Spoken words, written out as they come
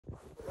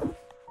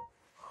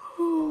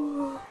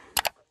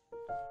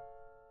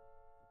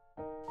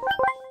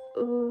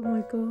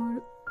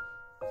god,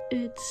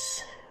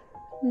 it's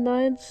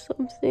 9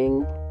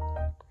 something,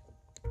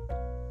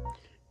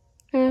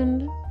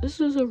 and this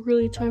is a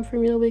really time for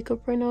me to wake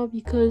up right now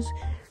because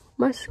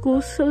my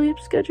school sleep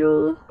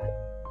schedule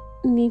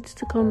needs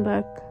to come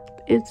back.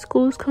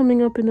 School is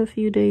coming up in a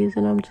few days,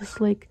 and I'm just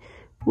like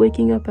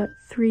waking up at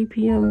 3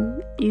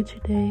 p.m. each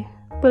day,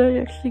 but I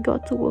actually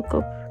got to wake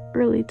up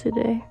early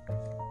today.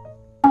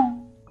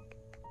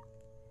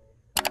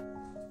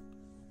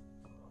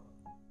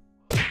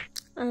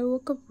 I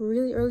woke up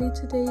really early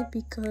today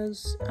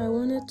because I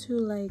wanted to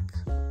like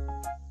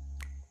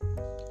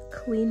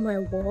clean my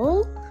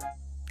wall.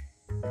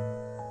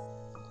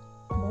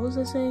 What was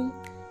I saying?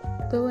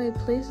 But my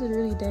place is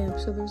really damp,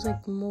 so there's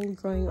like mold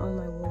growing on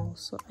my wall,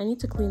 so I need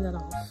to clean that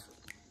off.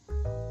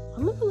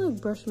 I'm gonna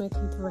like brush my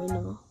teeth right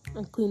now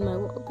and clean my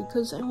wall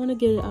because I want to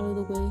get it out of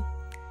the way.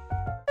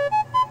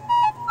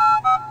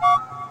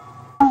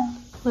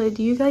 Like,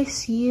 do you guys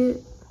see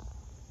it?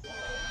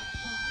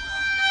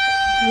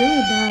 It's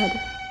really bad.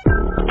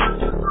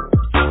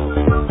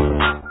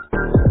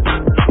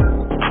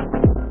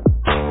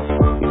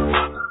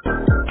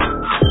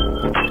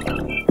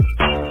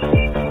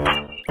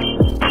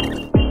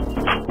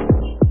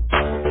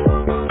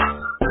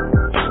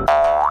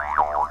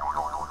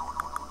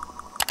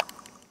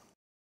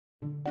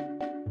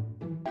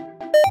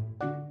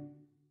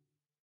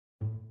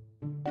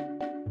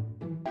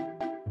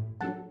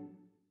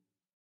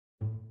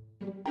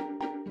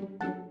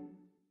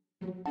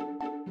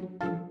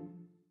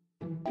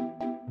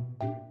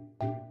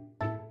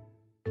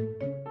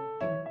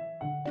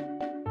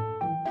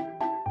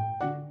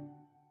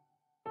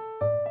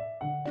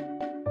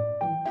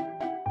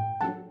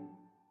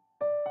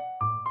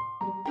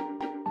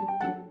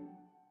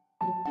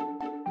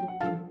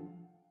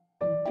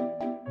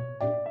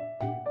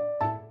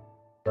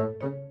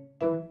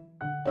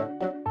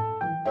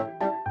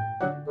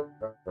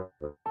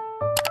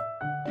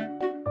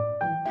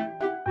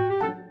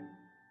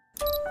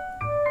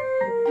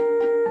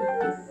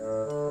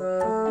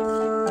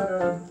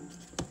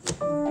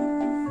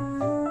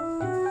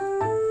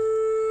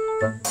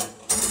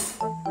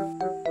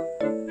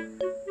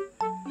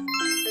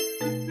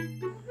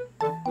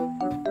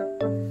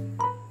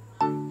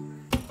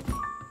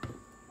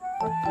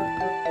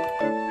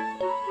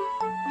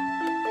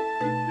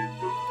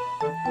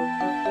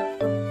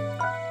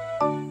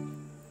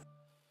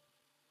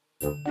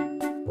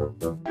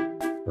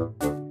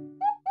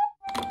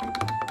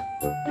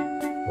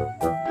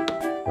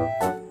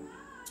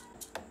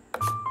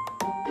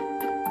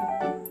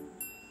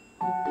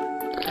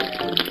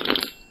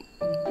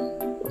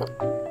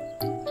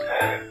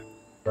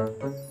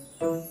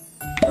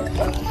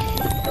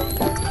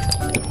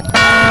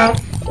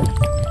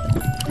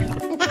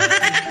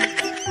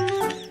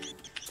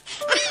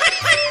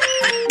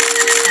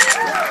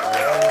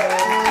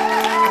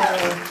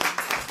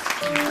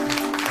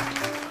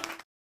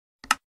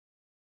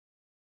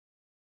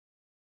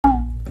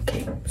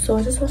 So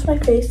I just washed my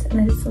face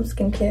and I did some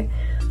skincare.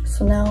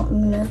 So now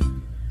I'm gonna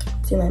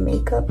do my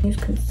makeup. Use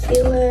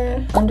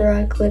concealer, under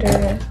eye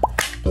glitter,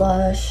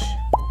 blush,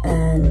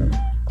 and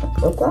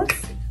lip gloss.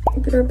 I'll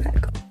be right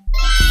back.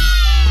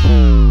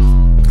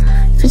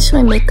 Finished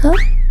my makeup.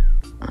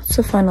 That's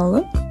the final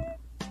look.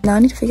 Now I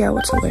need to figure out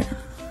what to wear.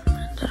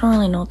 I don't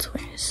really know what to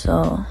wear,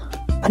 so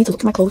I need to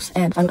look through my clothes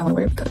and find what I want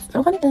to wear because if I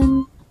don't find it,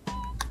 then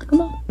I don't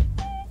know.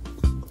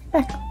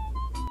 Back.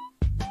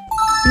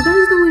 You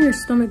guys know when your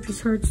stomach just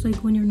hurts, like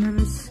when you're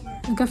nervous?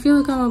 Like I feel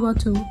like I'm about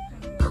to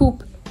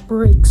poop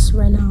bricks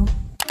right now.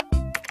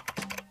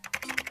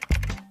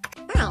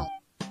 Ow.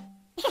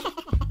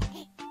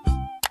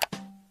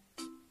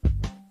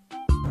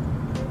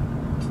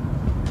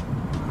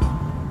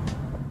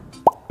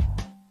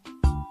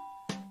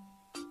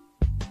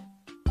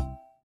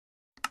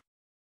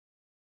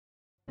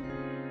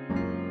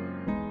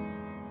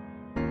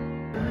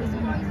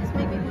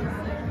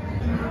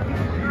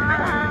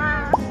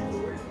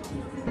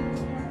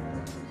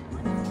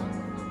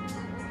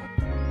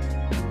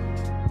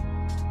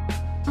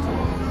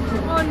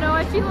 Oh no,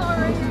 I feel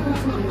already.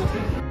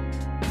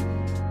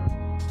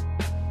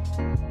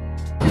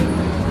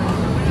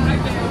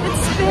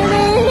 It's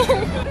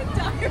spinning!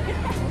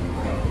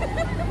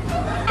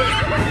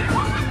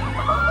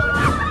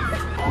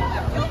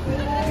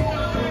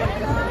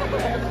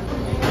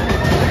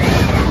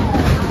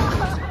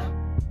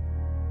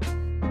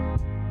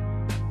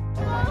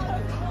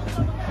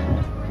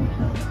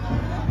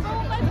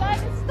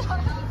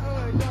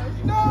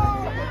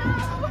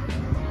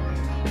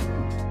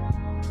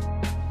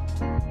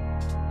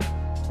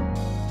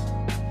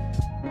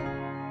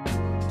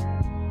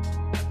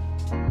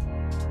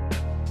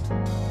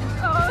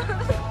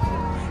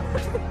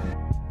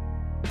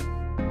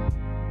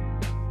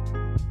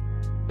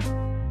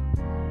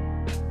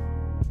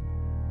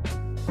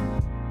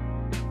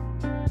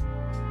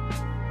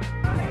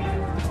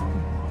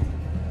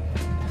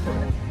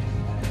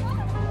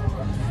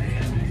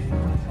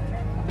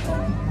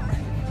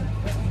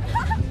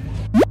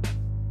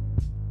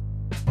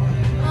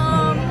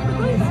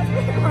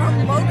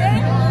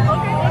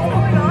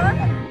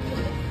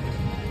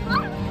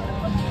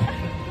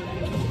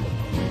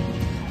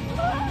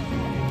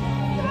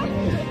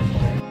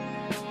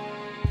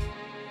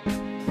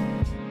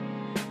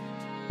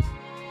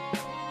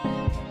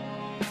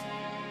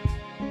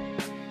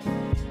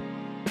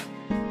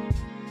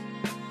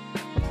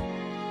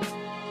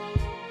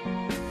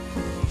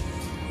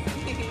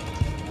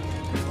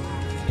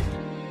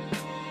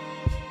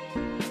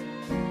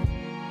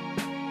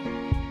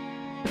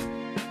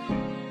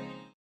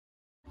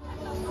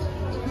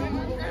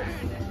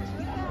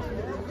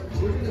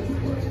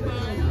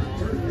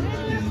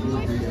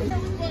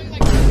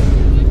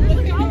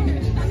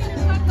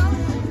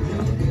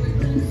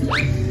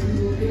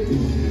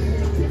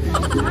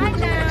 Hi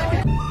now.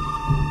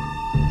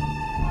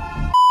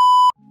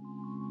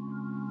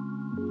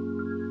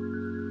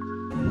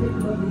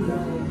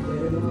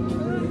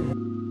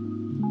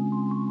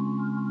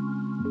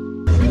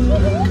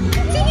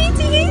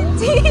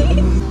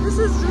 This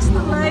is just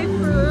the life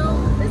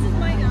room. This is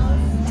my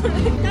house.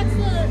 That's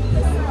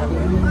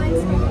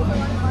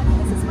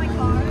this is my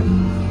car.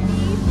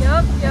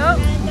 Yep.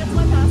 And that's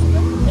my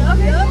passport.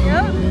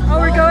 Yep. Oh,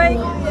 we're going.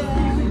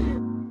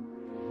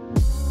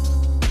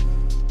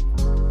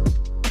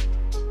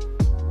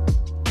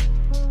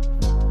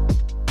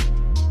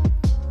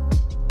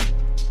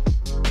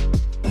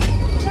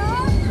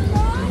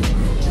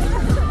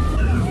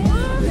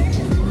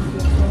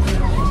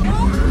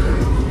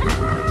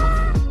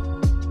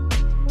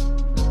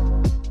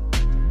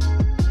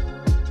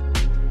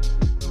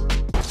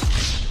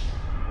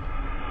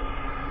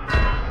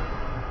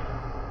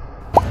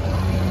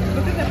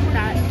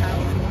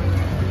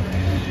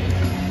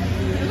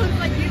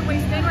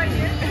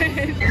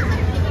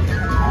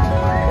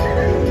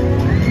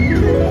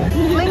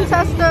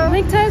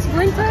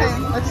 Blink test.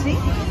 Okay, let's see.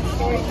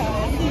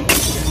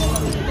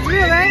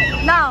 Real, right?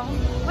 Now.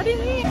 What do you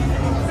mean?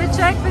 Fit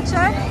check.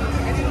 Okay.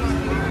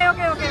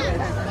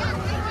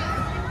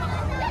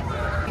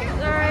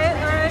 Alright,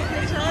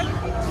 fit check.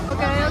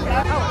 Okay.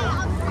 Oh,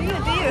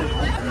 do you?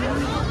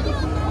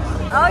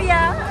 Oh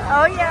yeah.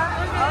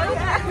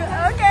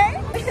 Okay.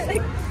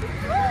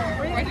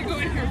 Why'd you go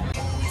in here?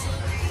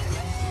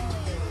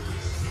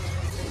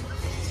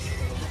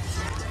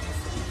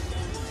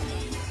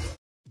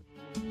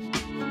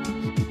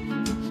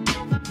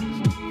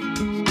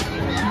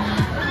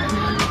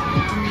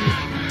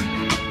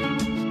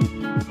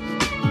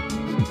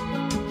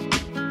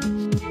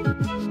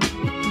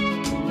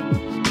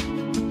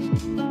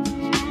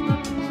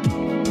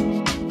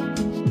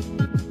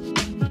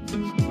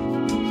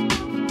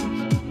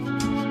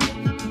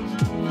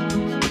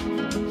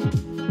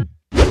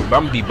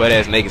 I'm gonna be butt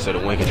ass naked so the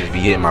wind can just be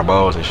hitting my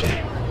balls and shit.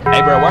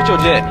 Hey bro, watch your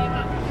jet.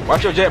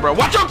 Watch your jet, bro.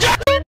 Watch your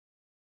jet!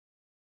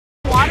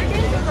 Water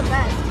games are the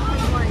best.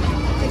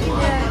 You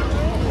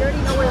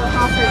already know where the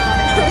house is.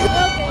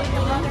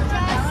 Okay,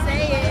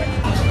 say it.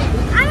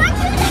 I want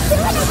you to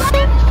do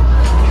it.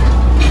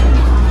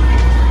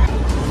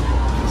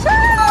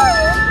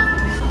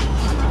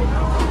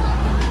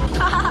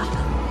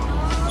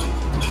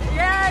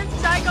 Yes,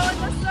 I go in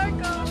the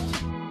circle.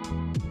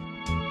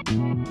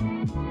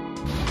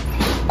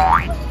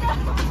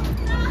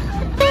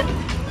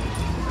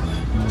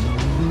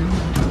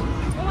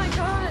 Oh my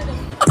god.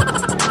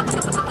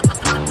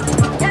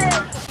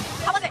 Yes.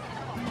 How was it?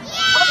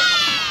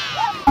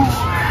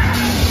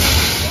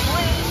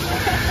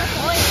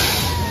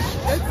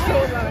 That's so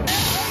loud.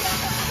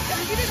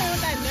 You didn't know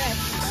what that meant.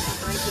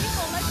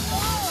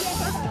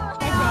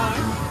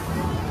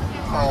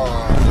 Oh,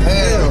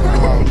 hell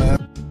no, man.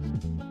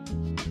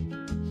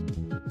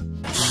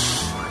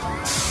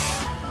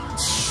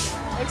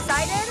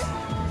 Excited?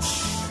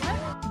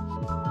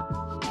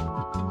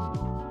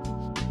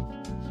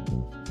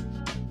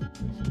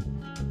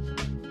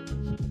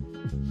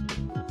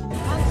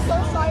 I'm so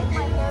sorry if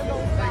my hair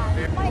goes back.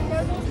 My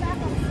hair goes back.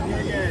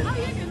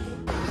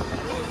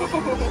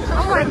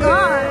 Oh my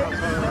god.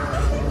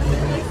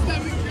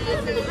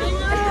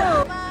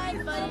 Bye,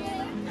 buddy.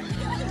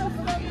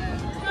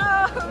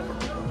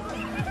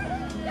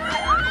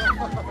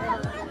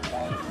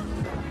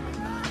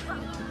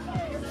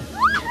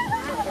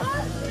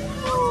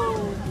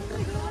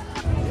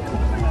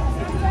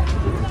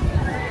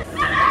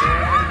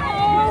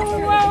 Oh,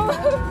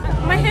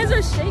 wow. My hands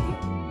are shaking.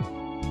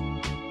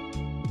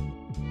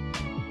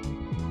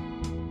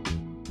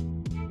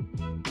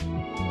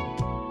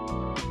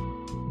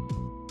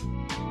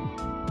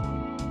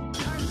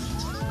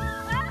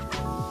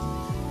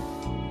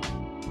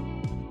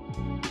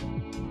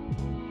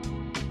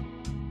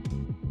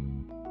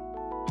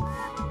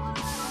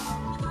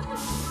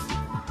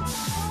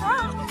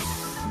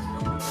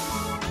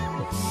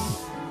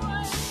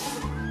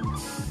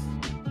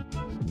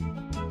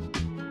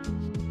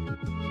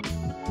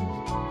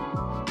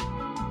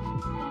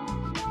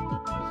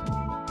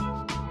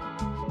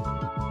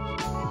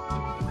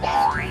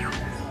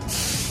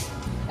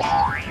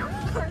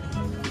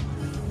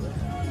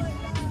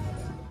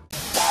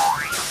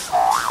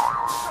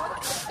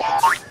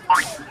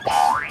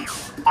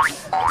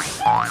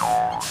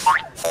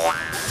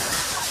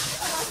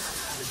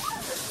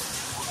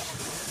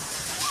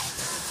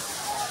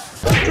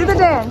 Do the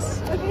dance.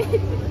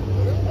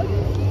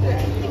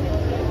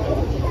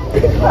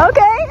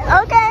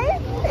 Okay.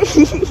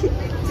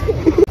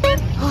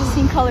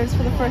 Seeing colors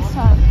for the first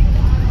time.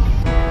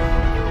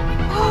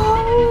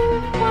 Oh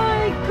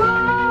my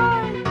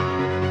god.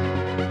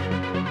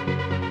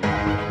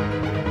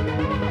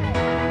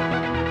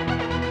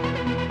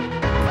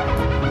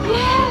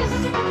 Yes.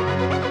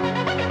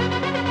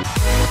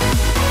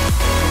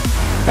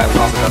 Got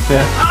lost up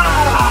there.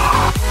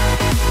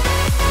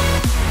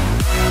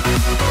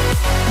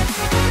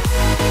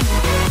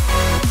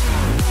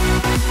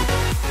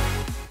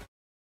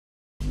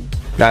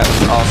 That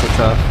was also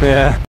tough. Yeah.